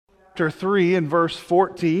chapter 3 and verse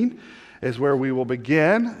 14 is where we will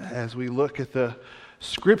begin as we look at the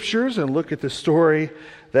scriptures and look at the story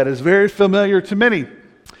that is very familiar to many.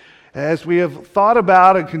 As we have thought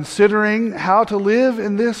about and considering how to live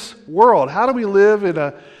in this world, how do we live in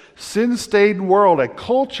a sin-stained world, a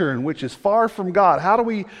culture in which is far from God? How do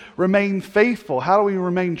we remain faithful? How do we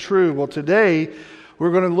remain true? Well, today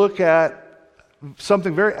we're going to look at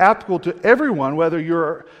something very applicable to everyone, whether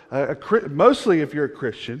you're mostly if you're a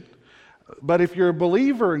Christian, but if you're a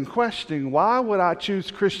believer and questioning, why would I choose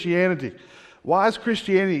Christianity? Why is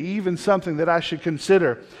Christianity even something that I should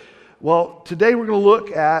consider? Well, today we're going to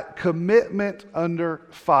look at commitment under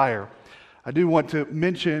fire. I do want to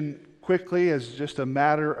mention quickly, as just a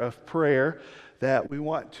matter of prayer, that we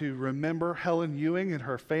want to remember Helen Ewing and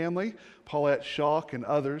her family, Paulette Schalk and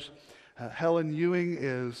others. Helen Ewing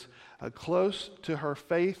is close to her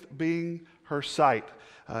faith being her sight.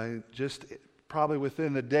 Just probably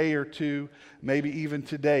within a day or two, maybe even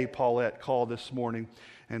today, Paulette called this morning.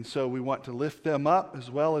 And so we want to lift them up, as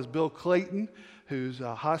well as Bill Clayton, whose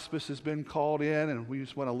hospice has been called in. And we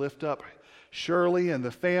just want to lift up Shirley and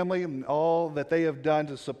the family and all that they have done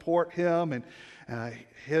to support him and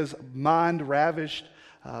his mind ravished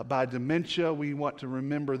by dementia. We want to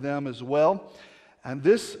remember them as well. And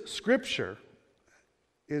this scripture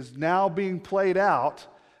is now being played out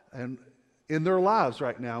and in their lives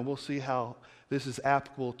right now. We'll see how this is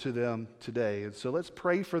applicable to them today. And so let's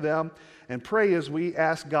pray for them and pray as we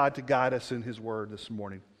ask God to guide us in His Word this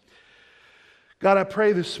morning. God, I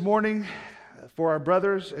pray this morning for our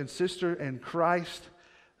brothers and sister in Christ,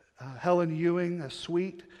 Helen Ewing, a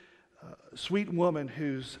sweet woman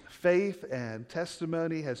whose faith and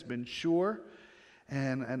testimony has been sure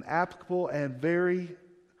and applicable and very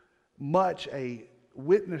much a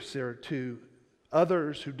witnesser to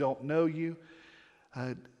others who don't know you.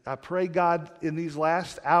 I pray, God, in these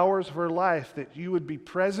last hours of her life that you would be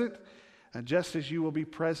present, and just as you will be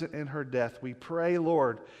present in her death. We pray,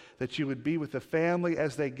 Lord, that you would be with the family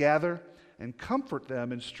as they gather and comfort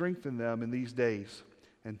them and strengthen them in these days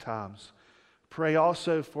and times. Pray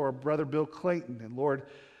also for Brother Bill Clayton. And Lord,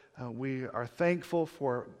 we are thankful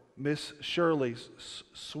for Miss Shirley's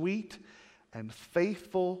sweet and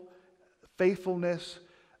faithfulness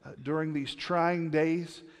during these trying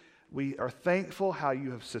days. We are thankful how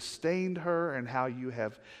you have sustained her and how you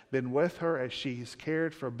have been with her as she has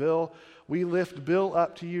cared for Bill. We lift Bill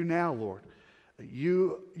up to you now, Lord.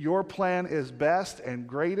 Your plan is best and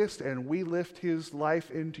greatest, and we lift his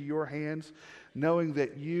life into your hands, knowing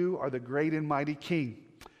that you are the great and mighty King.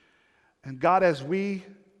 And God, as we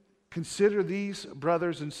consider these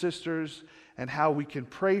brothers and sisters and how we can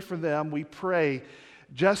pray for them, we pray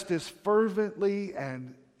just as fervently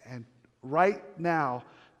and right now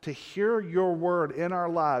to hear your word in our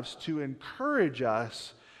lives, to encourage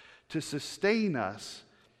us, to sustain us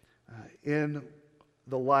in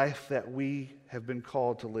the life that we have been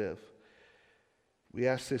called to live. We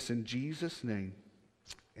ask this in Jesus' name.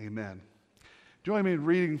 Amen. Join me in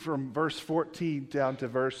reading from verse 14 down to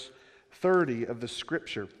verse 30 of the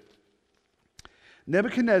scripture.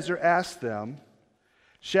 Nebuchadnezzar asked them,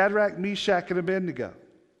 Shadrach, Meshach, and Abednego,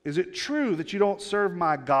 is it true that you don't serve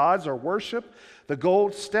my gods or worship the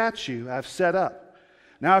gold statue I've set up?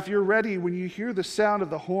 Now, if you're ready, when you hear the sound of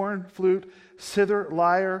the horn, flute, zither,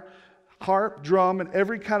 lyre, harp, drum, and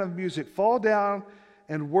every kind of music, fall down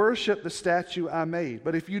and worship the statue I made.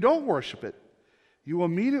 But if you don't worship it, you will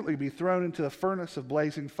immediately be thrown into the furnace of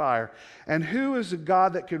blazing fire. And who is the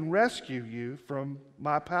God that can rescue you from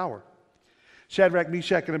my power? Shadrach,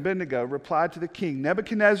 Meshach, and Abednego replied to the king,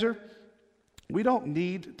 Nebuchadnezzar, we don't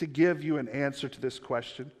need to give you an answer to this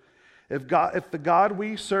question. If the God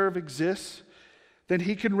we serve exists, then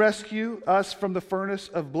he can rescue us from the furnace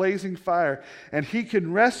of blazing fire, and he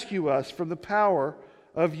can rescue us from the power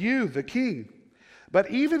of you, the king. But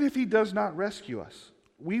even if he does not rescue us,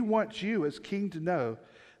 we want you as king to know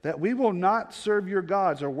that we will not serve your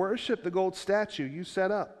gods or worship the gold statue you set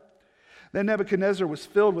up. Then Nebuchadnezzar was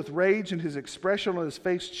filled with rage, and his expression on his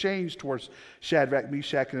face changed towards Shadrach,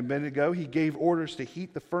 Meshach, and Abednego. He gave orders to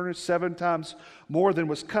heat the furnace 7 times more than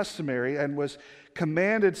was customary, and was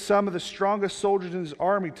commanded some of the strongest soldiers in his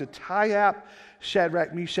army to tie up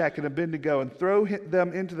Shadrach, Meshach, and Abednego and throw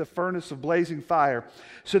them into the furnace of blazing fire.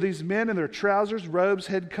 So these men in their trousers, robes,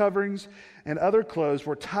 head coverings, and other clothes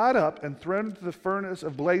were tied up and thrown into the furnace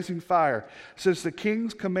of blazing fire. Since the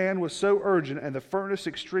king's command was so urgent and the furnace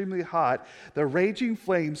extremely hot, the raging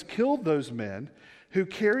flames killed those men who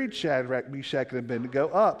carried Shadrach, Meshach, and Abednego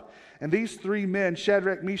up. And these 3 men,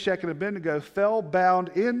 Shadrach, Meshach, and Abednego, fell bound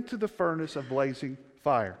into the furnace of blazing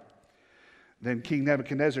fire. Then King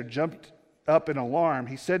Nebuchadnezzar jumped up in alarm,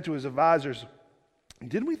 he said to his advisors,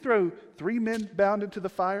 "Didn't we throw 3 men bound into the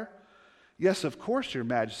fire?" "Yes, of course, your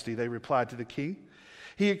majesty," they replied to the king.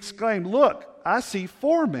 He exclaimed, "Look, I see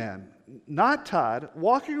 4 men, not tied,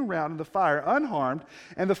 walking around in the fire unharmed,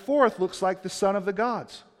 and the 4th looks like the son of the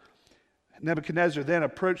gods." Nebuchadnezzar then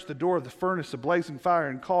approached the door of the furnace of blazing fire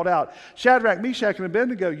and called out, "Shadrach, Meshach, and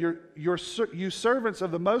Abednego, you servants of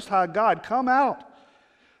the Most High God, come out."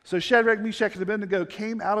 So Shadrach, Meshach, and Abednego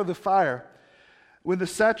came out of the fire. When the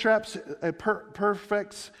satraps,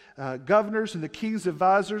 prefects, governors, and the king's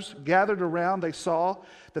advisors gathered around, they saw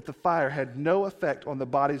that the fire had no effect on the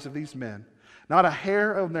bodies of these men. Not a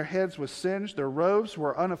hair on their heads was singed, their robes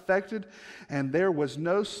were unaffected, and there was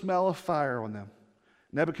no smell of fire on them.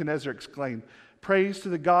 Nebuchadnezzar exclaimed, "Praise to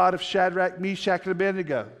the God of Shadrach, Meshach, and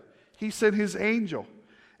Abednego. He sent his angel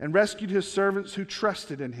and rescued his servants who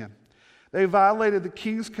trusted in him. They violated the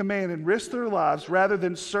king's command and risked their lives rather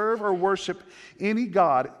than serve or worship any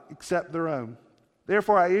god except their own.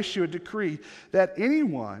 Therefore I issue a decree that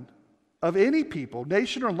anyone of any people,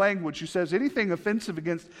 nation, or language who says anything offensive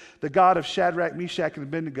against the God of Shadrach, Meshach, and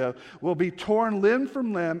Abednego will be torn limb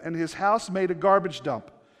from limb and his house made a garbage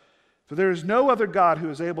dump. For there is no other God who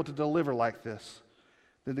is able to deliver like this."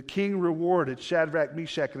 Then the king rewarded Shadrach,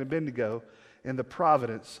 Meshach, and Abednego in the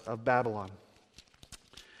province of Babylon.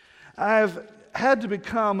 I've had to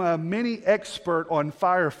become a mini expert on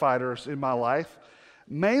firefighters in my life,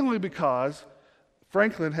 mainly because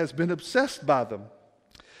Franklin has been obsessed by them.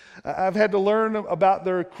 I've had to learn about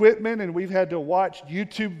their equipment, and we've had to watch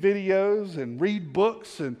YouTube videos and read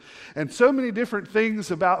books and so many different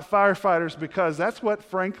things about firefighters because that's what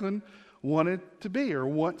Franklin wanted to be or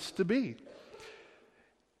wants to be.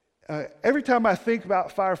 Every time I think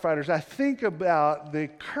about firefighters, I think about the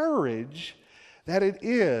courage that it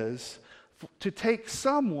is to take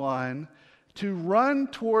someone to run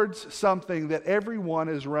towards something that everyone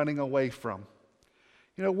is running away from.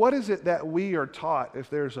 You know, what is it that we are taught if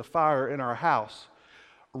there's a fire in our house?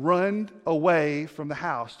 Run away from the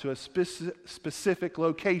house to a specific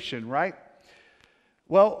location, right?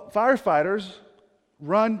 Well, firefighters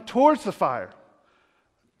run towards the fire,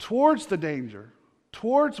 towards the danger,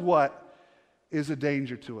 towards what is a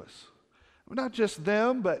danger to us. Not just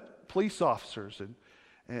them, but police officers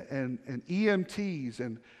and EMTs,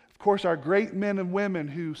 and of course our great men and women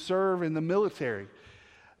who serve in the military.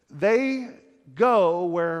 They go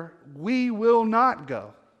where we will not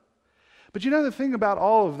go. But you know, the thing about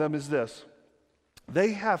all of them is this: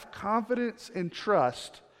 they have confidence and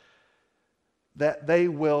trust that they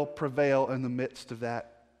will prevail in the midst of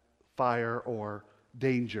that fire or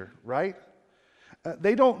danger, right?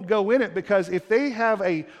 They don't go in it because if they have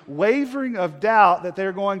a wavering of doubt that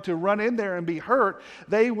they're going to run in there and be hurt,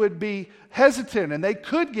 they would be hesitant and they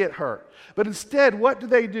could get hurt. But instead, what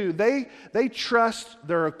do? They trust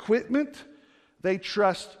their equipment, they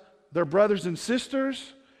trust their brothers and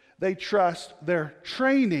sisters, they trust their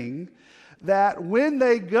training, that when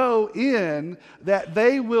they go in, that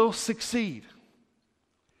they will succeed.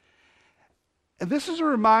 And this is a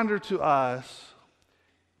reminder to us,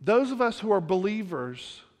 those of us who are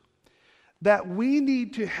believers, that we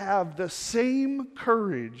need to have the same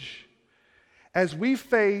courage as we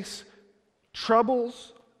face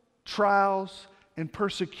troubles, trials, and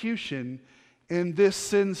persecution in this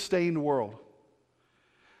sin-stained world.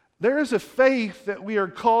 There is a faith that we are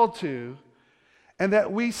called to and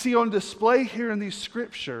that we see on display here in these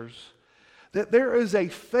scriptures, that there is a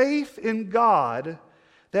faith in God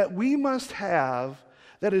that we must have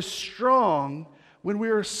that is strong when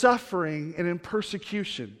we are suffering and in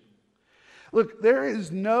persecution. Look, there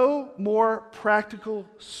is no more practical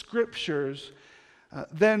scriptures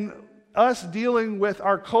than us dealing with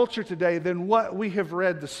our culture today than what we have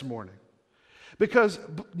read this morning. Because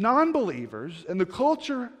non-believers and the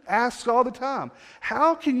culture asks all the time,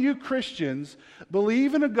 how can you Christians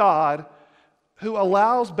believe in a God who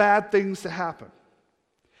allows bad things to happen?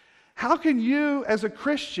 How can you as a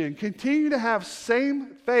Christian continue to have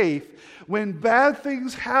same faith when bad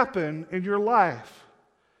things happen in your life?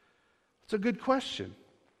 It's a good question.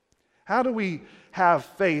 How do we have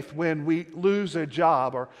faith when we lose a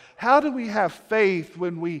job? Or how do we have faith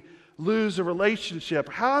when we lose a relationship?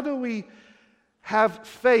 How do we have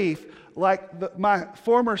faith like my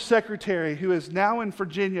former secretary who is now in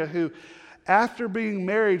Virginia, who after being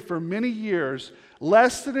married for many years,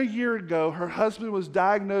 less than a year ago, her husband was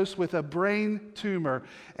diagnosed with a brain tumor,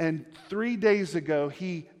 and 3 days ago,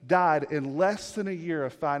 he died in less than a year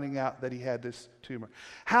of finding out that he had this tumor.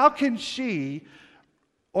 How can she,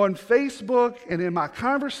 on Facebook and in my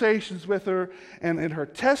conversations with her and in her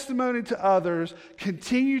testimony to others,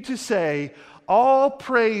 continue to say, all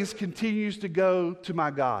praise continues to go to my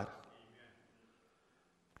God.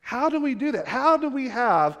 How do we do that? How do we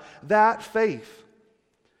have that faith?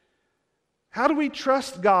 How do we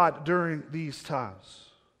trust God during these times?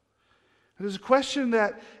 It is a question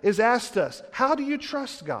that is asked us. How do you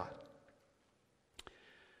trust God?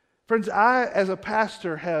 Friends, I, as a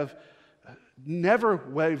pastor, have never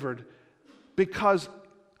wavered because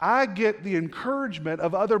I get the encouragement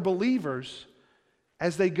of other believers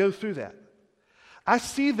as they go through that. I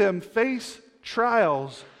see them face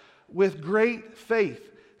trials with great faith.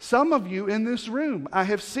 Some of you in this room, I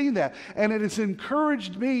have seen that, and it has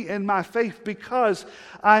encouraged me in my faith because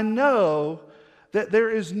I know that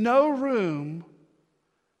there is no room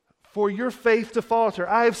for your faith to falter.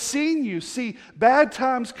 I have seen you see bad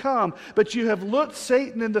times come, but you have looked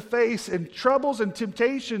Satan in the face in troubles and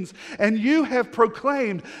temptations, and you have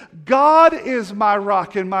proclaimed, God is my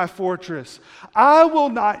rock and my fortress. I will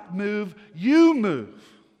not move, you move.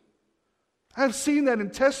 I've seen that in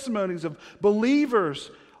testimonies of believers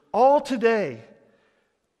all today.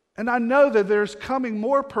 And I know that there's coming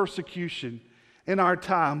more persecution in our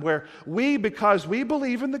time where we, because we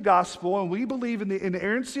believe in the gospel and we believe in the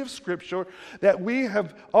inerrancy of Scripture, that we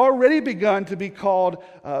have already begun to be called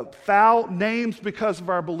foul names because of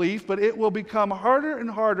our belief, but it will become harder and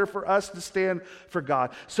harder for us to stand for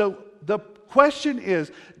God. So the question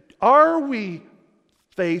is, are we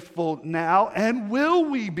faithful now, and will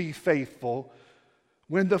we be faithful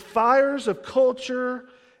when the fires of culture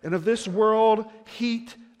and of this world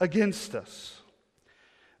heat against us?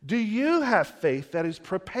 Do you have faith that is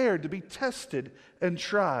prepared to be tested and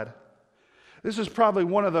tried? This is probably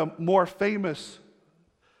one of the more famous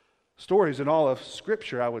stories in all of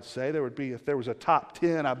Scripture, I would say. There would be, if there was a top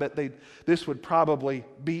 10, I bet this would probably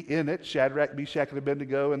be in it. Shadrach, Meshach, and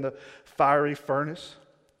Abednego in the fiery furnace.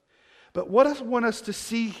 But what I want us to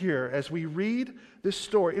see here as we read this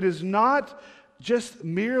story, it is not just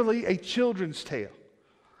merely a children's tale.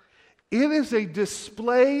 It is a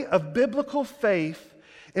display of biblical faith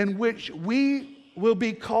in which we will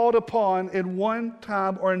be called upon in one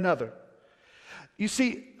time or another. You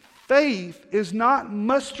see, faith is not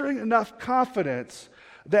mustering enough confidence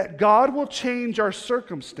that God will change our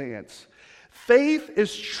circumstance. Faith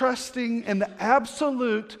is trusting in the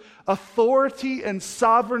absolute authority and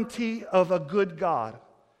sovereignty of a good God.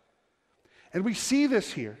 And we see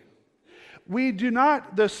this here. We do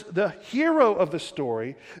not, the hero of the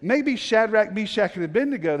story may be Shadrach, Meshach, and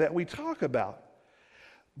Abednego that we talk about.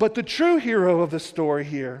 But the true hero of the story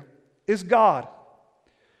here is God,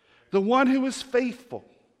 the one who is faithful,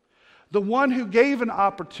 the one who gave an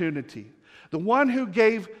opportunity, the one who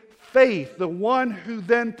gave faith, the one who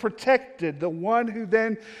then protected, the one who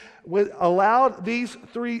then allowed these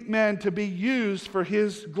three men to be used for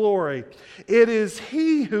His glory. It is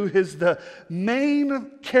He who is the main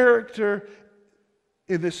character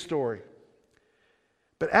in this story.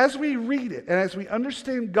 But as we read it and as we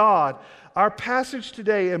understand God, our passage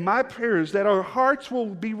today, and my prayer is that our hearts will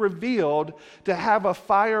be revealed to have a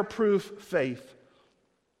fireproof faith.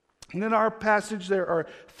 And in our passage, there are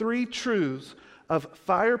three truths of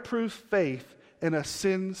fireproof faith in a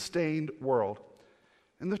sin-stained world.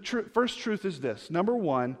 And the first truth is this. Number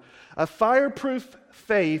one, a fireproof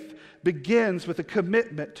faith begins with a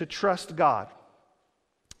commitment to trust God.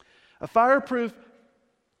 A fireproof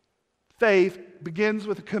faith begins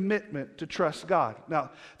with a commitment to trust God.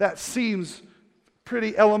 Now, that seems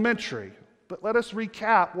pretty elementary, but let us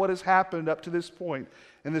recap what has happened up to this point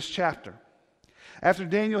in this chapter. After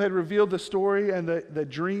Daniel had revealed the story and the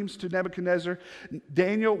dreams to Nebuchadnezzar,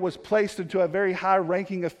 Daniel was placed into a very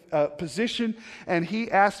high-ranking position, and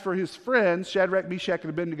he asked for his friends, Shadrach, Meshach,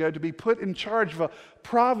 and Abednego, to be put in charge of a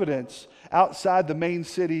province outside the main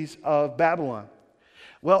cities of Babylon.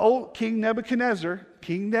 Well, old King Nebuchadnezzar,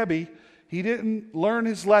 King Nebi, he didn't learn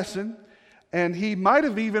his lesson, and he might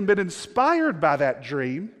have even been inspired by that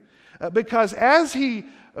dream, because as he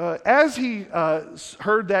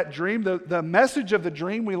heard that dream, the message of the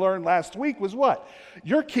dream we learned last week was what?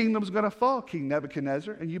 Your kingdom's going to fall, King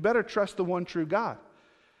Nebuchadnezzar, and you better trust the one true God.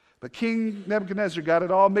 But King Nebuchadnezzar got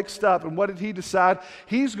it all mixed up, and what did he decide?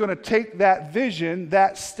 He's going to take that vision,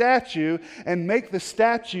 that statue, and make the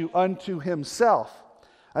statue unto himself.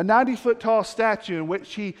 A 90-foot tall statue in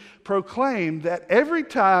which he proclaimed that every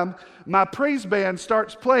time my praise band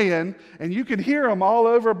starts playing, and you can hear them all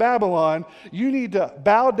over Babylon, you need to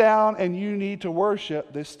bow down and you need to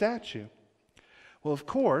worship this statue. Well, of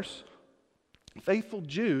course, faithful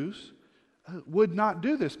Jews would not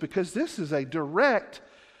do this because this is a direct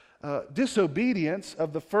disobedience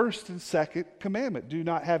of the first and second commandment. Do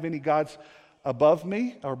not have any gods above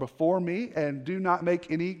me or before me, and do not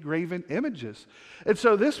make any graven images. And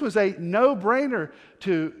so this was a no-brainer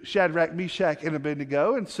to Shadrach, Meshach, and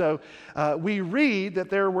Abednego. And so we read that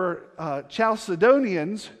there were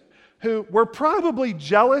Chalcedonians who were probably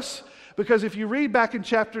jealous, because if you read back in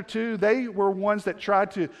chapter 2, they were ones that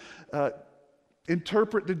tried to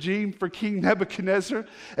interpret the dream for King Nebuchadnezzar,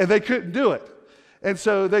 and they couldn't do it. And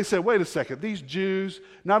so they said, wait a second, these Jews,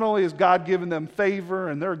 not only has God given them favor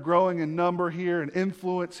and they're growing in number here and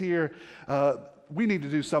influence here, we need to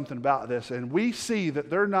do something about this. And we see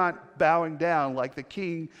that they're not bowing down like the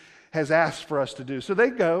king has asked for us to do. So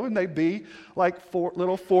they go and they be like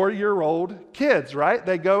little 4-year-old kids, right?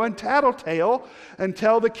 They go and tattletale and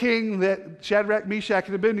tell the king that Shadrach, Meshach,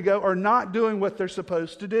 and Abednego are not doing what they're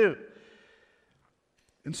supposed to do.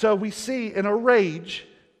 And so we see in a rage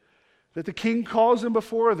that the king calls them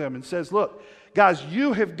before them and says, look, guys,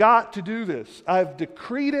 you have got to do this. I've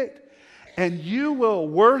decreed it, and you will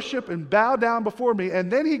worship and bow down before me.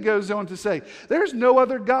 And then he goes on to say, there's no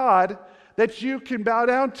other God that you can bow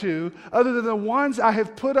down to other than the ones I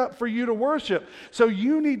have put up for you to worship. So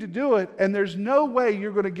you need to do it, and there's no way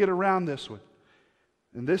you're going to get around this one.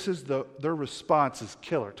 And this is their response is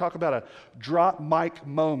killer. Talk about a drop mic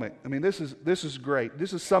moment. I mean, this is great.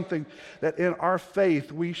 This is something that in our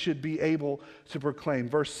faith we should be able to proclaim.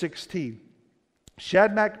 Verse 16.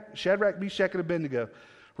 Shadrach, Meshach, and Abednego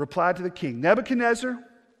replied to the king, Nebuchadnezzar,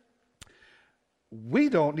 we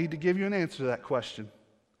don't need to give you an answer to that question.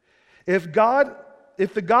 If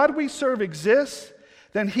the God we serve exists,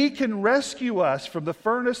 then he can rescue us from the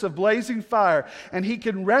furnace of blazing fire, and he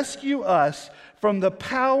can rescue us from the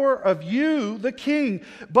power of you, the king.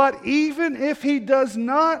 But even if he does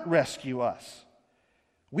not rescue us,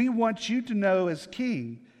 we want you to know as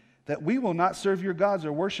king that we will not serve your gods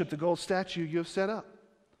or worship the gold statue you have set up.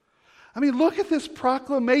 I mean, look at this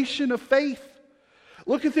proclamation of faith.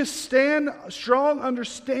 Look at this strong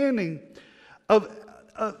understanding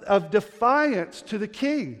of defiance to the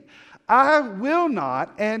king. I will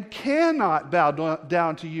not and cannot bow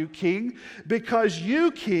down to you, king, because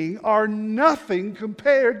you, king, are nothing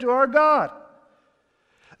compared to our God.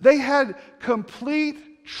 They had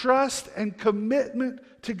complete trust and commitment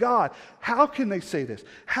to God. How can they say this?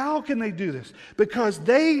 How can they do this? Because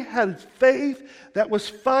they had faith that was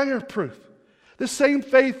fireproof. The same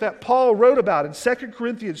faith that Paul wrote about in 2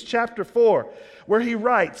 Corinthians chapter 4, where he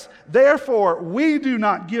writes, therefore we do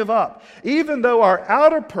not give up, even though our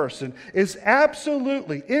outer person is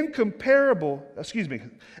absolutely incomparable,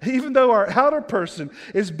 even though our outer person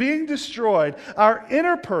is being destroyed, our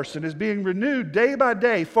inner person is being renewed day by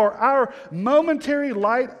day, for our momentary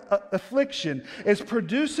light affliction is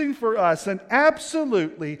producing for us an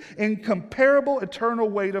absolutely incomparable eternal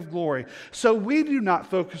weight of glory. So we do not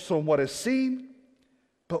focus on what is seen,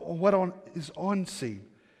 but on what is unseen.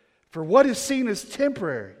 For what is seen is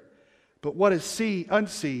temporary, but what is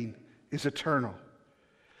unseen is eternal.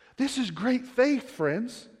 This is great faith,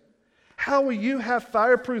 friends. How will you have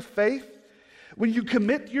fireproof faith? When you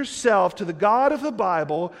commit yourself to the God of the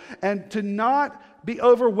Bible and to not be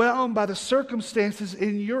overwhelmed by the circumstances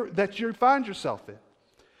that you find yourself in.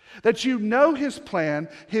 That you know His plan,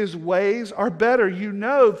 His ways are better. You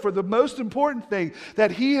know, for the most important thing,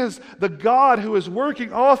 that He is the God who is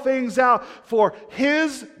working all things out for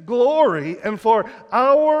His glory and for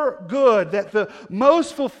our good. That the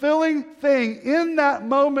most fulfilling thing in that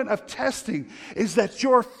moment of testing is that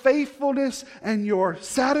your faithfulness and your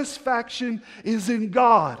satisfaction is in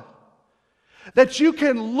God. That you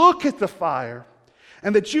can look at the fire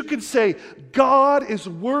and that you can say, God is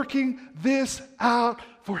working this out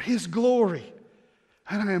for His glory.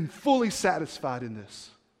 And I am fully satisfied in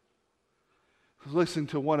this. I was listening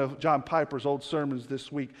to one of John Piper's old sermons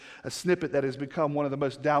this week, a snippet that has become one of the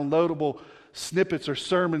most downloadable snippets or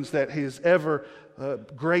sermons that he has ever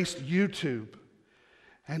graced YouTube.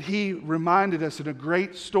 And he reminded us in a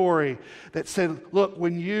great story that said, look,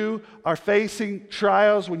 when you are facing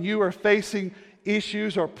trials, when you are facing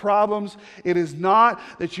issues or problems, it is not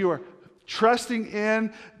that you are trusting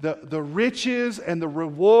in the riches and the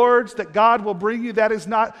rewards that God will bring you. That is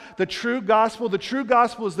not the true gospel. The true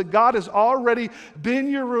gospel is that God has already been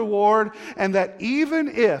your reward, and that even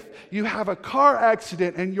if you have a car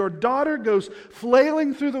accident and your daughter goes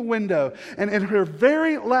flailing through the window, and in her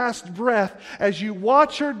very last breath, as you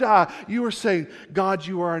watch her die, you are saying, God,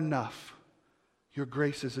 you are enough. Your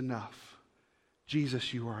grace is enough.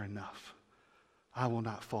 Jesus, you are enough. I will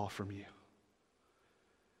not fall from you.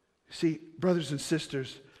 See, brothers and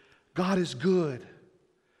sisters, God is good.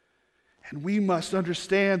 And we must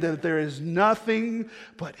understand that there is nothing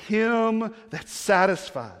but Him that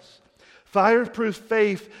satisfies. Fireproof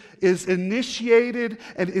faith is initiated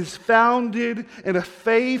and is founded in a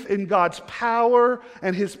faith in God's power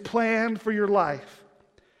and His plan for your life.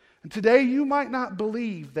 And today you might not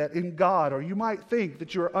believe that in God, or you might think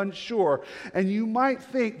that you're unsure, and you might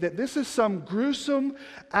think that this is some gruesome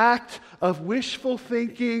act of wishful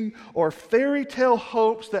thinking or fairy tale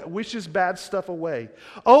hopes that wishes bad stuff away.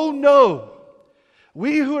 Oh no!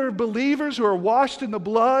 We who are believers, who are washed in the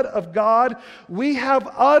blood of God, we have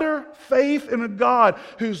utter faith in a God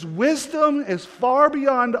whose wisdom is far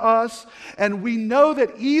beyond us, and we know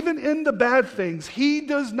that even in the bad things, He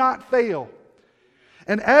does not fail.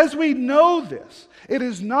 And as we know this, it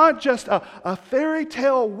is not just a fairy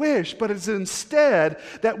tale wish, but it's instead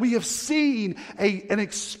that we have seen and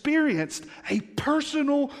experienced a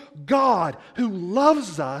personal God who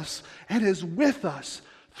loves us and is with us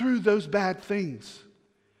through those bad things.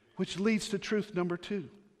 Which leads to truth number 2.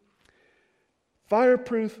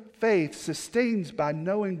 Fireproof faith sustains by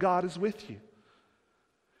knowing God is with you.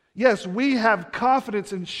 Yes, we have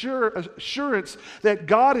confidence and assurance that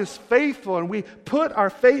God is faithful, and we put our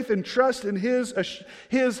faith and trust in His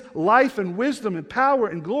life and wisdom and power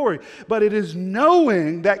and glory. But it is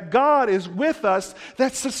knowing that God is with us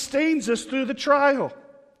that sustains us through the trial.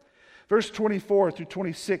 Verse 24 through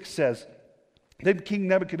 26 says, Then King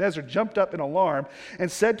Nebuchadnezzar jumped up in alarm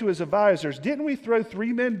and said to his advisors, "Didn't we throw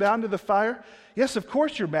 3 men bound to the fire?" "Yes, of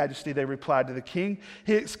course, your majesty," they replied to the king.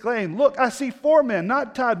 He exclaimed, "Look, I see 4 men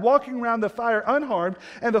not tied walking around the fire unharmed,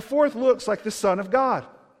 and the 4th looks like the Son of God."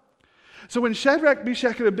 So when Shadrach,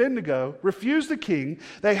 Meshach, and Abednego refused the king,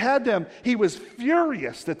 he was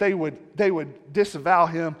furious that they would disavow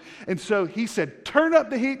him. And so he said, "Turn up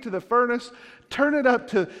the heat to the furnace, turn it up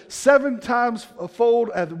to 7 times fold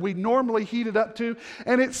as we normally heat it up to."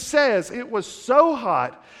 And it says it was so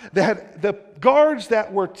hot that the guards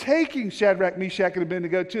that were taking Shadrach, Meshach, and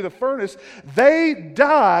Abednego to the furnace, they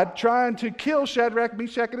died trying to kill Shadrach,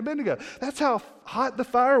 Meshach, and Abednego. That's how hot the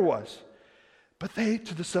fire was. But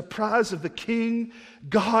to the surprise of the king,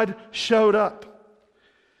 God showed up.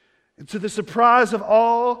 And to the surprise of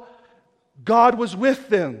all, God was with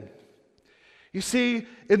them. You see,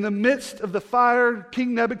 in the midst of the fire,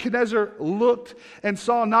 King Nebuchadnezzar looked and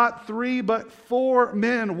saw not 3 but 4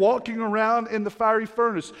 men walking around in the fiery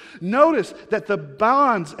furnace. Notice that the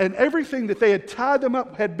bonds and everything that they had tied them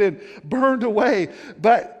up had been burned away.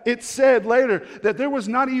 But it said later that there was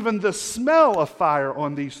not even the smell of fire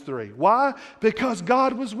on these 3. Why? Because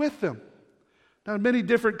God was with them. Now, many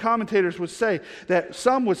different commentators would say that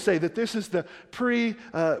some would say that this is the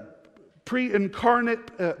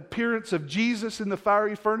pre-incarnate appearance of Jesus in the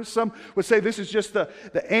fiery furnace. Some would say this is just the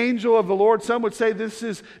angel of the Lord. Some would say this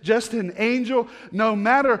is just an angel. No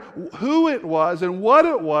matter who it was and what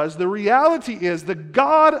it was, the reality is the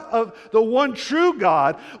God of the one true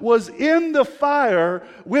God was in the fire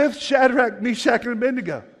with Shadrach, Meshach, and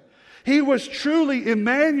Abednego. He was truly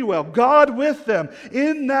Emmanuel, God with them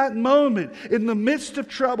in that moment, in the midst of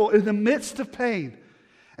trouble, in the midst of pain.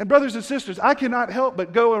 And brothers and sisters, I cannot help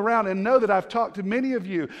but go around and know that I've talked to many of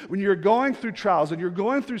you when you're going through trials and you're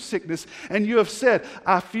going through sickness, and you have said,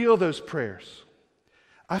 "I feel those prayers.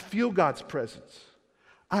 I feel God's presence.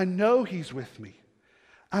 I know He's with me.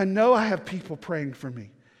 I know I have people praying for me."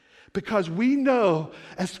 Because we know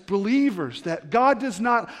as believers that God does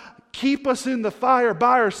not keep us in the fire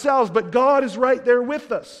by ourselves, but God is right there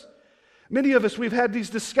with us. Many of us, we've had these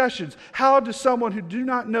discussions. How does someone who do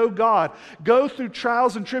not know God go through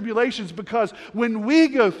trials and tribulations? Because when we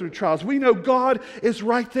go through trials, we know God is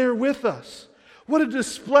right there with us. What a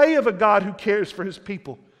display of a God who cares for His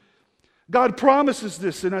people. God promises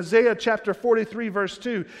this in Isaiah chapter 43, verse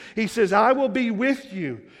 2. He says, "I will be with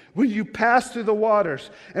you when you pass through the waters,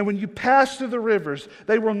 and when you pass through the rivers,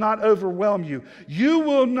 they will not overwhelm you. You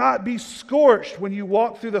will not be scorched when you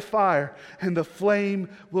walk through the fire, and the flame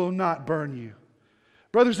will not burn you."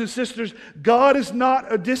 Brothers and sisters, God is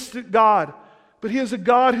not a distant God, but He is a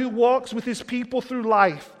God who walks with His people through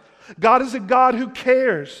life. God is a God who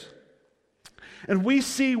cares. And we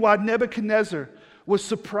see why Nebuchadnezzar was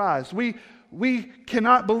surprised. We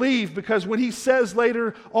cannot believe, because when he says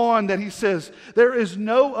later on that he says, "There is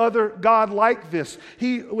no other God like this,"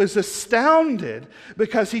 he was astounded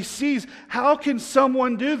because he sees, how can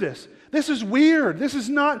someone do this? This is weird. This is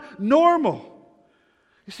not normal.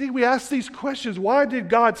 You see, we ask these questions. Why did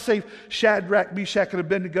God save Shadrach, Meshach, and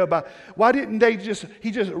Abednego? Why didn't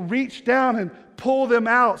he just reach down and pull them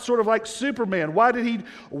out, sort of like Superman? Why did He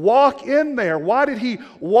walk in there? Why did He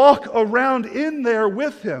walk around in there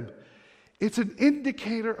with him? It's an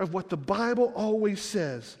indicator of what the Bible always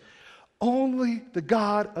says. Only the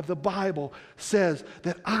God of the Bible says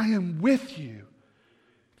that I am with you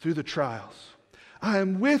through the trials. I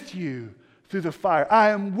am with you through the fire. I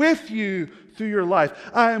am with you through your life.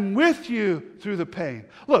 I am with you through the pain.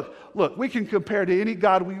 Look, we can compare to any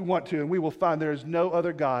God we want to, and we will find there is no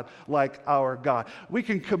other God like our God. We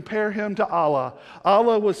can compare him to Allah.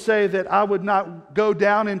 Allah will say that I would not go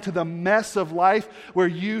down into the mess of life where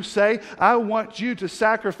you say, I want you to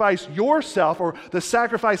sacrifice yourself or to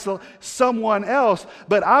sacrifice someone else,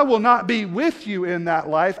 but I will not be with you in that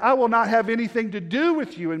life. I will not have anything to do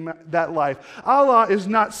with you in that life. Allah is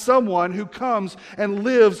not someone who comes and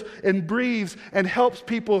lives and breathes and helps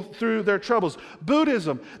people through their troubles.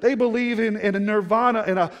 Buddhism, they believe in a nirvana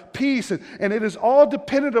and a peace, and it is all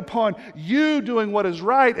dependent upon you doing what is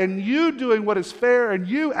right and you doing what is fair and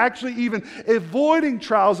you actually even avoiding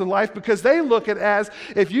trials in life, because they look at it as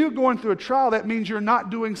if you're going through a trial, that means you're not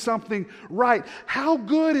doing something right. How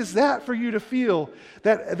good is that for you to feel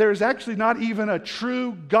that there's actually not even a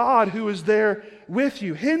true God who is there with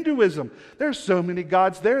you? Hinduism, there's so many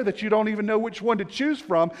gods there that you don't even know which one to choose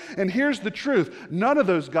from. And here's the truth. None of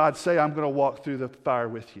those gods say, I'm going to walk through the fire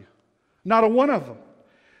with you. Not a one of them.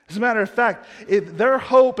 As a matter of fact, their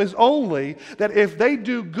hope is only that if they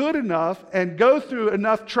do good enough and go through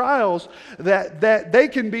enough trials that they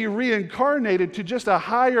can be reincarnated to just a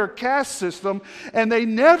higher caste system, and they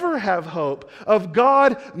never have hope of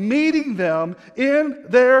God meeting them in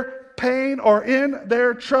their pain or in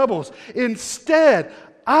their troubles. Instead,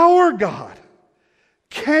 our God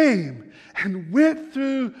came and went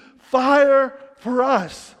through fire for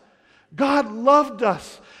us. God loved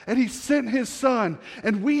us and he sent his son,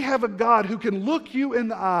 and we have a God who can look you in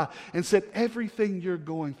the eye and said, everything you're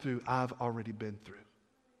going through, I've already been through.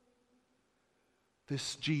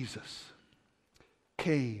 This Jesus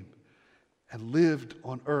came and lived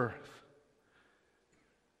on earth,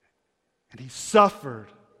 and he suffered,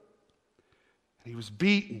 and he was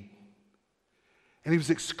beaten, and he was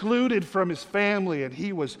excluded from his family, and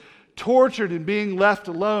he was tortured and being left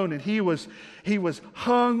alone, and he was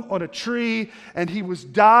hung on a tree, and he was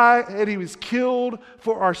killed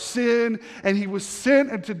for our sin, and he was sent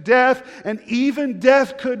into death, and even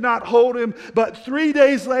death could not hold him. But 3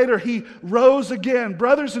 days later he rose again.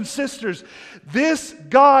 Brothers and sisters, this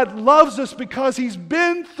God loves us because he's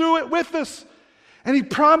been through it with us, and he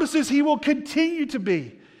promises he will continue to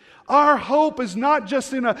be. Our hope is not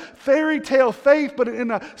just in a fairy tale faith, but in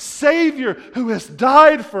a Savior who has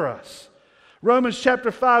died for us. Romans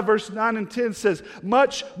chapter 5, verse 9 and 10 says,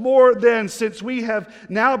 much more then, since we have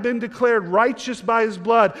now been declared righteous by his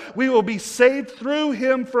blood, we will be saved through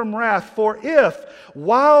him from wrath. For if,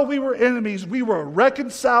 while we were enemies, we were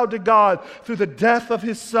reconciled to God through the death of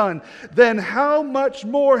his Son, then how much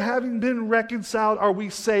more, having been reconciled, are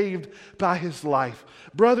we saved by his life?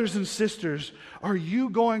 Brothers and sisters, are you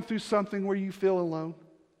going through something where you feel alone?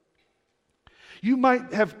 You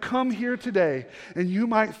might have come here today and you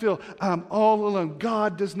might feel, I'm all alone.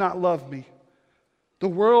 God does not love me. The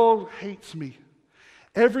world hates me.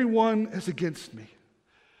 Everyone is against me.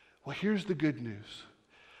 Well, here's the good news.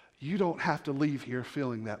 You don't have to leave here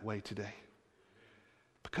feeling that way today,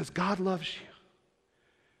 because God loves you.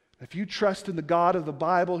 If you trust in the God of the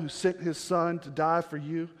Bible who sent his Son to die for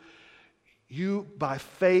you, you, by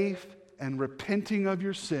faith and repenting of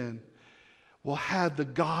your sin, will have the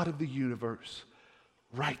God of the universe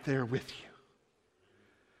right there with you.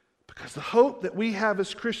 Because the hope that we have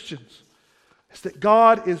as Christians is that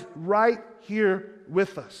God is right here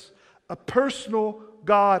with us, a personal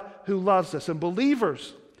God who loves us. And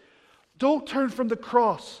believers, don't turn from the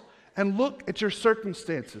cross and look at your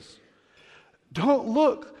circumstances. Don't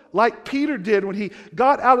look like Peter did when he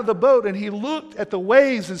got out of the boat and he looked at the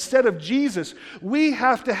waves instead of Jesus. We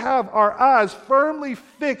have to have our eyes firmly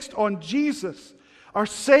fixed on Jesus, our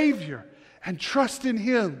Savior, and trust in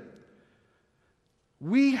him.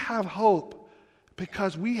 We have hope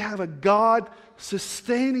because we have a God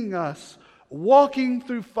sustaining us, walking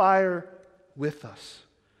through fire with us.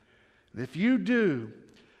 And if you do,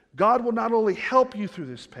 God will not only help you through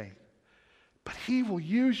this pain, but he will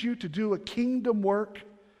use you to do a kingdom work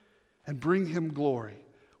and bring him glory,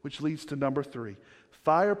 which leads to number 3.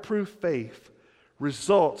 Fireproof faith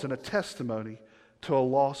results in a testimony to a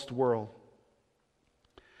lost world.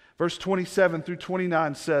 Verse 27 through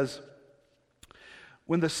 29 says,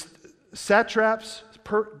 when the satraps,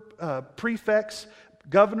 prefects,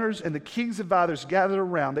 governors, and the king's advisors gathered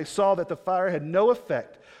around, they saw that the fire had no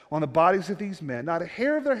effect on the bodies of these men. Not a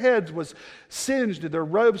hair of their heads was singed, and their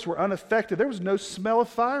robes were unaffected. There was no smell of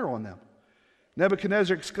fire on them.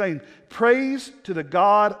 Nebuchadnezzar exclaimed, praise to the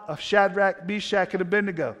God of Shadrach, Meshach, and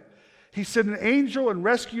Abednego. He sent an angel and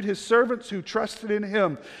rescued his servants who trusted in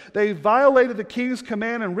him. They violated the king's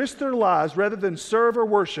command and risked their lives rather than serve or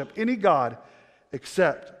worship any god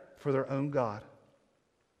except for their own God.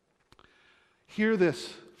 Hear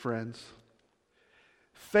this, friends.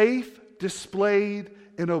 Faith displayed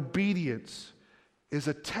in obedience is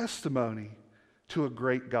a testimony to a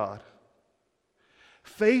great God.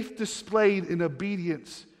 Faith displayed in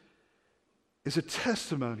obedience is a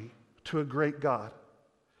testimony to a great God.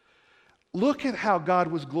 Look at how God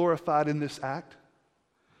was glorified in this act.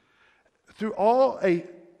 Through all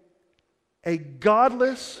a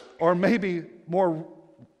godless, or maybe more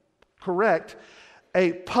correct,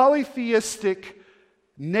 a polytheistic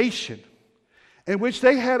nation in which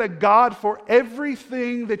they had a God for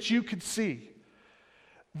everything that you could see.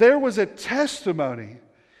 There was a testimony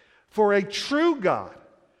for a true God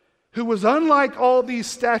who was unlike all these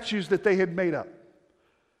statues that they had made up.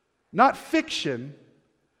 Not fiction,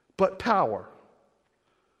 but power.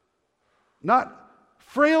 Not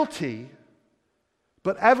frailty,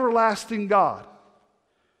 but everlasting God.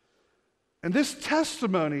 And this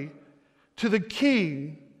testimony to the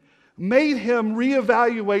king made him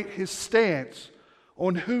reevaluate his stance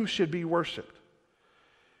on who should be worshiped.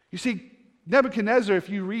 You see, Nebuchadnezzar, if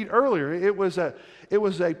you read earlier, it was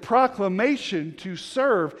a proclamation to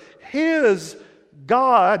serve his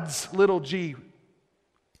God's little g,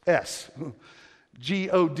 S,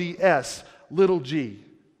 G-O-D-S, little g.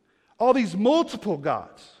 All these multiple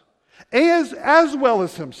gods, as well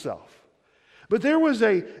as himself. But there was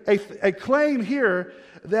a claim here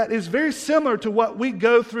that is very similar to what we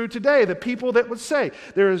go through today. The people that would say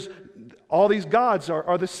all these gods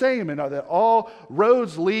are the same, and that all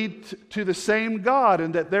roads lead to the same God,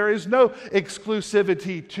 and that there is no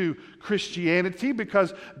exclusivity to Christianity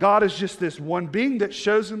because God is just this one being that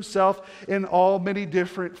shows himself in all many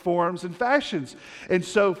different forms and fashions. And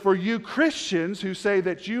so for you Christians who say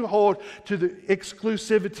that you hold to the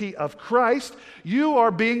exclusivity of Christ, you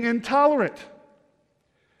are being intolerant.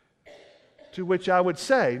 To which I would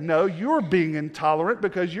say, no, you're being intolerant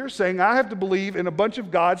because you're saying I have to believe in a bunch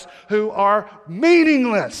of gods who are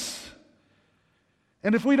meaningless.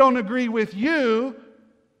 And if we don't agree with you,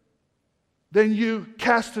 then you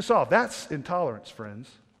cast us off. That's intolerance,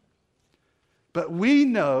 friends. But we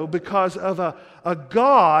know because of a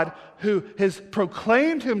God who has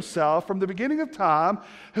proclaimed himself from the beginning of time,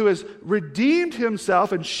 who has redeemed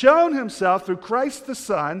himself and shown himself through Christ the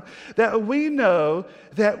Son, that we know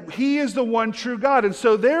that he is the one true God. And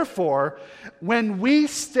so therefore, when we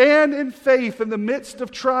stand in faith in the midst of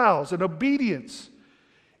trials and obedience,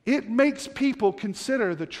 it makes people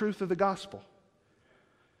consider the truth of the gospel.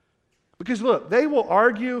 Because look, they will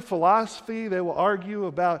argue philosophy, they will argue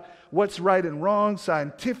about what's right and wrong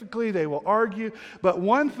scientifically, they will argue, but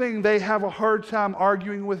one thing they have a hard time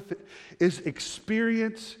arguing with is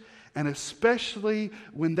experience, and especially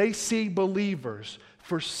when they see believers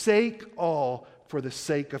forsake all for the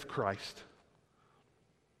sake of Christ.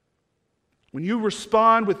 When you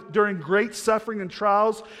respond during great suffering and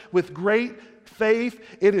trials with great faith,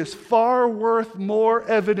 it is far worth more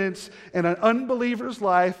evidence in an unbeliever's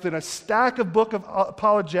life than a stack of book of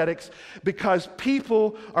apologetics, because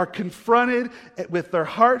people are confronted with their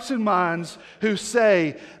hearts and minds who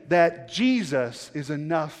say that Jesus is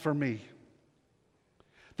enough for me.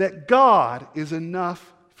 That God is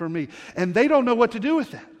enough for me. And they don't know what to do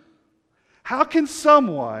with that. How can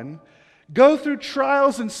someone go through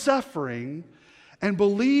trials and suffering and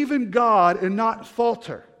believe in God and not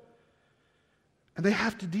falter? And they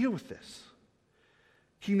have to deal with this.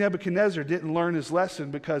 King Nebuchadnezzar didn't learn his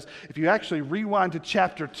lesson, because if you actually rewind to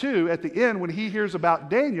chapter 2, at the end, when he hears about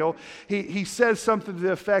Daniel, he says something to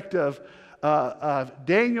the effect of,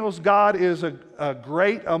 Daniel's God is a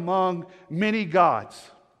great among many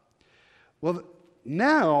gods. Well,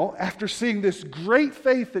 now, after seeing this great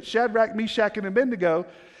faith that Shadrach, Meshach, and Abednego,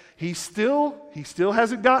 he still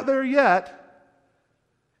hasn't got there yet.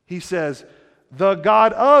 He says, the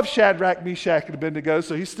God of Shadrach, Meshach, and Abednego.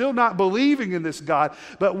 So he's still not believing in this God.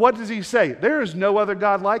 But what does he say? There is no other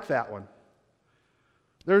God like that one.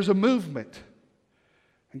 There's a movement.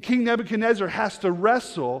 And King Nebuchadnezzar has to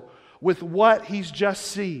wrestle with what he's just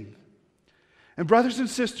seen. And brothers and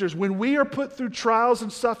sisters, when we are put through trials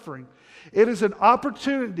and suffering, it is an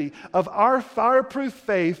opportunity of our fireproof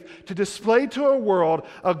faith to display to our world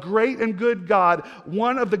a great and good God,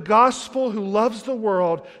 one of the gospel who loves the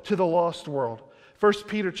world to the lost world. 1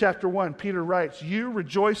 Peter chapter 1, Peter writes, "You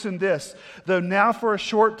rejoice in this, though now for a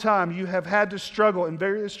short time you have had to struggle in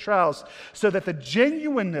various trials, so that the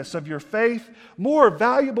genuineness of your faith, more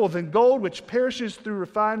valuable than gold which perishes through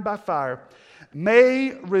refined by fire,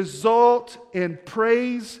 may result in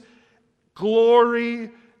praise glory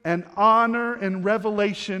and honor and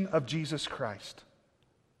revelation of Jesus Christ.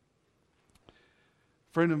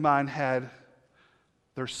 A friend of mine had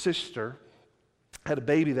their sister had a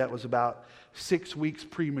baby that was about 6 weeks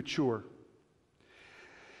premature.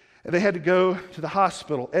 And they had to go to the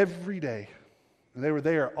hospital every day. And they were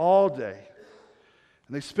there all day.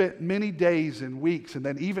 And they spent many days and weeks. And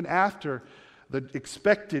then even after the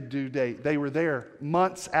expected due date, they were there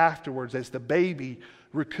months afterwards as the baby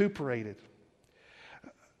recuperated.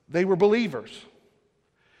 They were believers.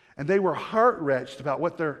 And they were heart-wrenched about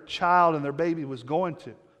what their child and their baby was going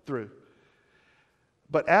through.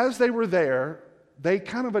 But as they were there, they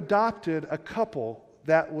kind of adopted a couple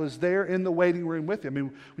that was there in the waiting room with them. I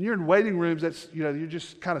mean, when you're in waiting rooms, that's, you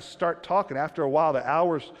just kind of start talking. After a while, the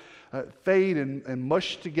hours fade and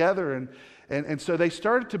mush together. And so they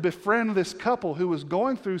started to befriend this couple who was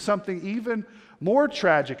going through something even more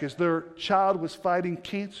tragic as their child was fighting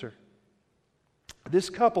cancer. This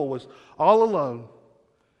couple was all alone.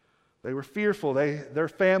 They were fearful. Their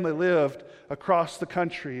family lived across the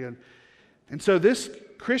country. And so this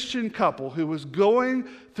Christian couple who was going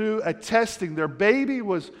through a testing, their baby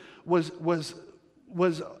was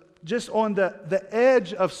just on the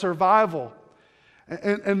edge of survival.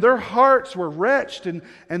 And their hearts were wretched,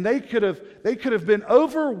 and they could have been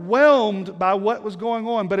overwhelmed by what was going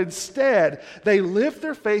on. But instead, they lived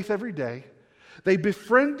their faith every day. They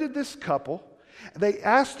befriended this couple. They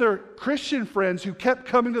asked their Christian friends who kept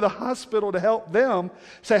coming to the hospital to help them,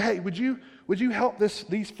 say, hey, would you help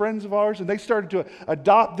these friends of ours? And they started to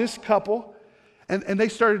adopt this couple, and they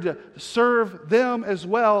started to serve them as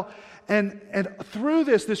well. And through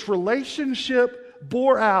this relationship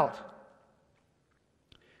bore out.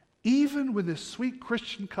 Even with this sweet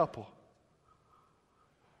Christian couple,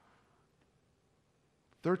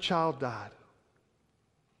 their child died.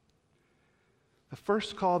 The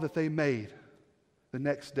first call that they made the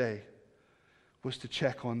next day was to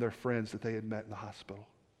check on their friends that they had met in the hospital.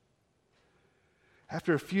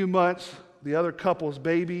 After a few months, the other couple's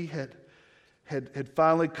baby had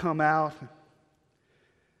finally come out.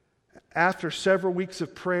 After several weeks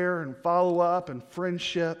of prayer and follow-up and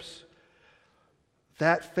friendships,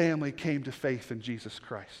 that family came to faith in Jesus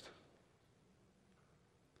Christ.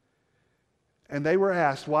 And they were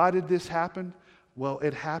asked, why did this happen? Well,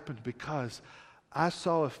 it happened because I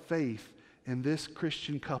saw a faith in this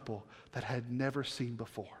Christian couple that I had never seen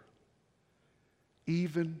before,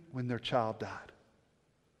 even when their child died.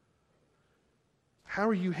 How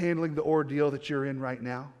are you handling the ordeal that you're in right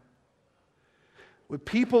now? Would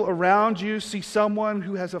people around you see someone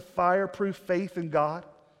who has a fireproof faith in God?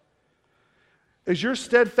 Is your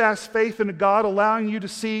steadfast faith in God allowing you to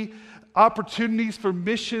see opportunities for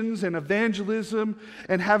missions and evangelism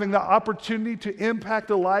and having the opportunity to impact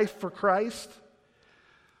a life for Christ?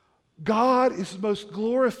 God is most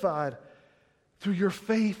glorified through your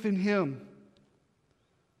faith in Him.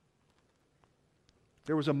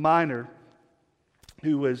 There was a miner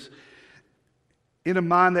who was in a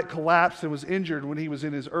mine that collapsed and was injured when he was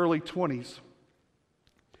in his early 20s.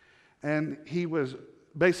 And he was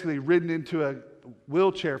basically ridden into a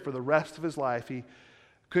wheelchair for the rest of his life. He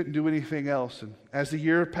couldn't do anything else. And as the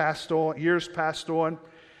years passed on,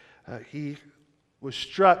 he was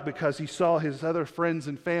struck because he saw his other friends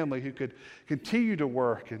and family who could continue to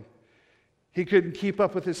work. And he couldn't keep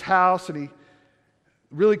up with his house, and he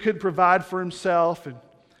really couldn't provide for himself. And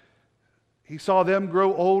he saw them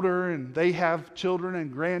grow older, and they have children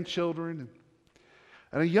and grandchildren.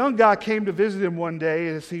 And a young guy came to visit him one day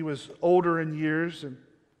as he was older in years, and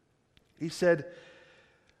he said,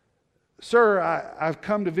 "Sir, I've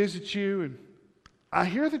come to visit you, and I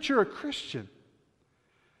hear that you're a Christian.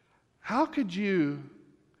 How could you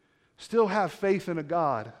still have faith in a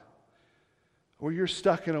God where you're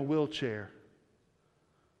stuck in a wheelchair?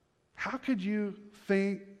 How could you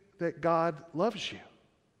think that God loves you?"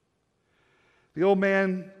 The old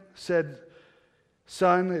man said,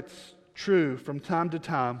 "Son, it's true. From time to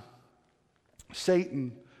time,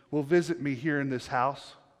 Satan will visit me here in this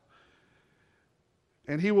house.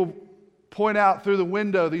 And he will point out through the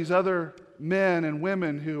window these other men and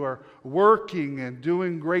women who are working and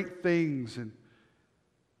doing great things.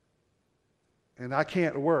 And I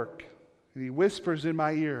can't work. And he whispers in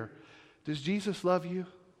my ear, 'Does Jesus love you?'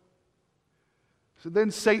 So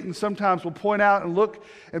then Satan sometimes will point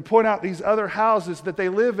out these other houses that they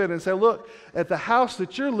live in and say, 'Look, at the house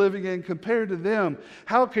that you're living in compared to them,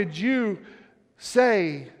 how could you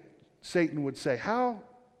say,' Satan would say, 'how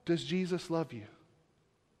does Jesus love you?'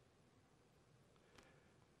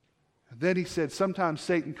 And then he said, sometimes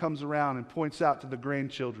Satan comes around and points out to the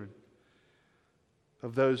grandchildren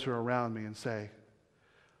of those who are around me and say,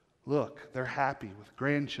 Look, they're happy with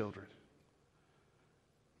grandchildren.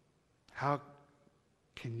 How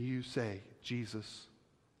can you say Jesus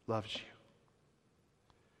loves you?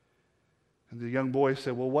 And the young boy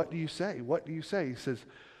said, well, what do you say? What do you say? He says,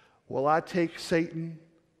 well, I take Satan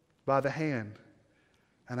by the hand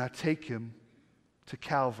and I take him to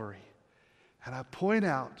Calvary. And I point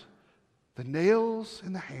out the nails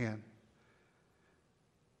in the hand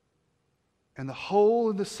and the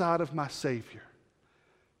hole in the side of my Savior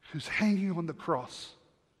who's hanging on the cross.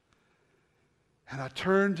 And I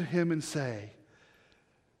turn to him and say,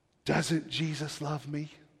 doesn't Jesus love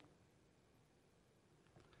me?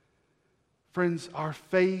 Friends, our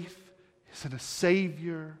faith is in a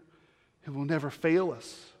Savior who will never fail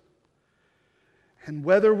us. And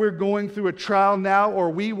whether we're going through a trial now or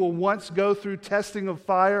we will once go through testing of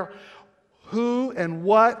fire, who and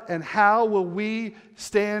what and how will we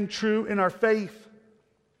stand true in our faith?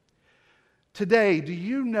 Today, do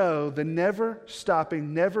you know the never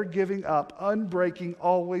stopping, never giving up, unbreaking,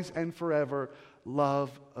 always and forever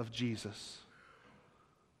love of Jesus?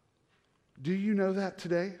 Do you know that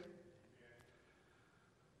today?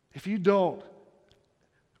 If you don't,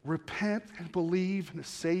 repent and believe in a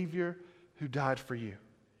Savior who died for you.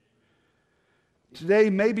 Today,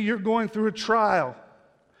 maybe you're going through a trial.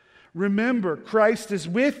 Remember, Christ is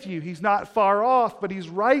with you. He's not far off, but He's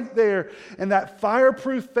right there. And that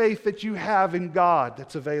fireproof faith that you have in God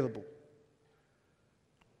that's available.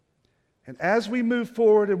 And as we move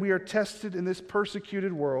forward and we are tested in this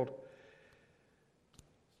persecuted world,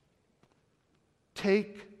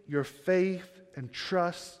 take your faith and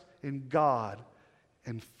trust in God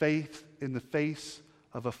and faith in the face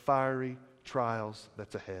of a fiery trials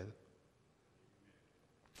that's ahead.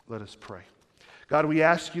 Let us pray. God, we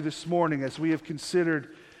ask you this morning as we have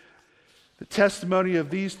considered the testimony of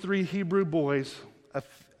these three Hebrew boys,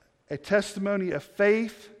 a testimony of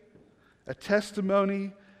faith, a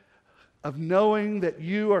testimony of knowing that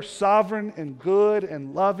you are sovereign and good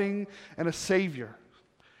and loving and a Savior.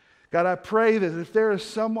 God, I pray that if there is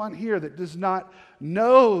someone here that does not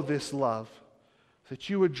know this love, that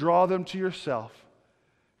you would draw them to yourself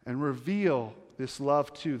and reveal this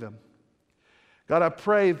love to them. God, I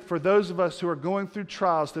pray for those of us who are going through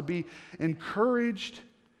trials to be encouraged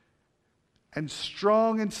and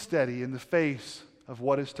strong and steady in the face of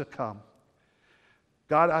what is to come.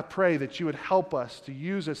 God, I pray that you would help us to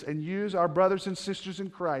use us and use our brothers and sisters in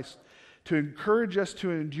Christ to encourage us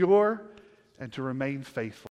to endure and to remain faithful.